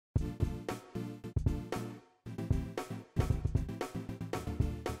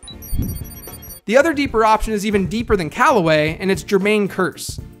The other deeper option is even deeper than Callaway, and it's Jermaine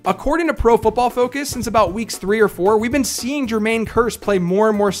Kearse. According to Pro Football Focus, since about weeks 3 or 4, we've been seeing Jermaine Kearse play more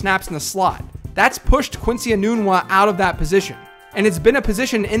and more snaps in the slot. That's pushed Quincy Enunwa out of that position, and it's been a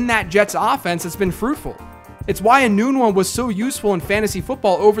position in that Jets offense that's been fruitful. It's why Enunwa was so useful in fantasy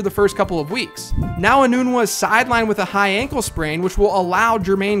football over the first couple of weeks. Now Enunwa is sidelined with a high ankle sprain, which will allow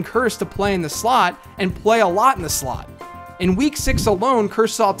Jermaine Kearse to play in the slot and play a lot in the slot. In week 6 alone, Kearse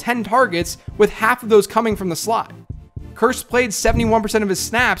saw 10 targets, with half of those coming from the slot. Kearse played 71% of his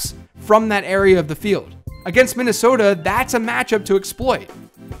snaps from that area of the field. Against Minnesota, that's a matchup to exploit.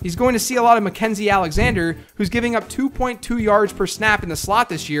 He's going to see a lot of Mackenzie Alexander, who's giving up 2.2 yards per snap in the slot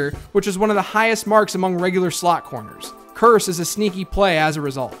this year, which is one of the highest marks among regular slot corners. Kearse is a sneaky play as a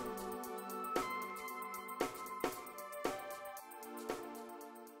result.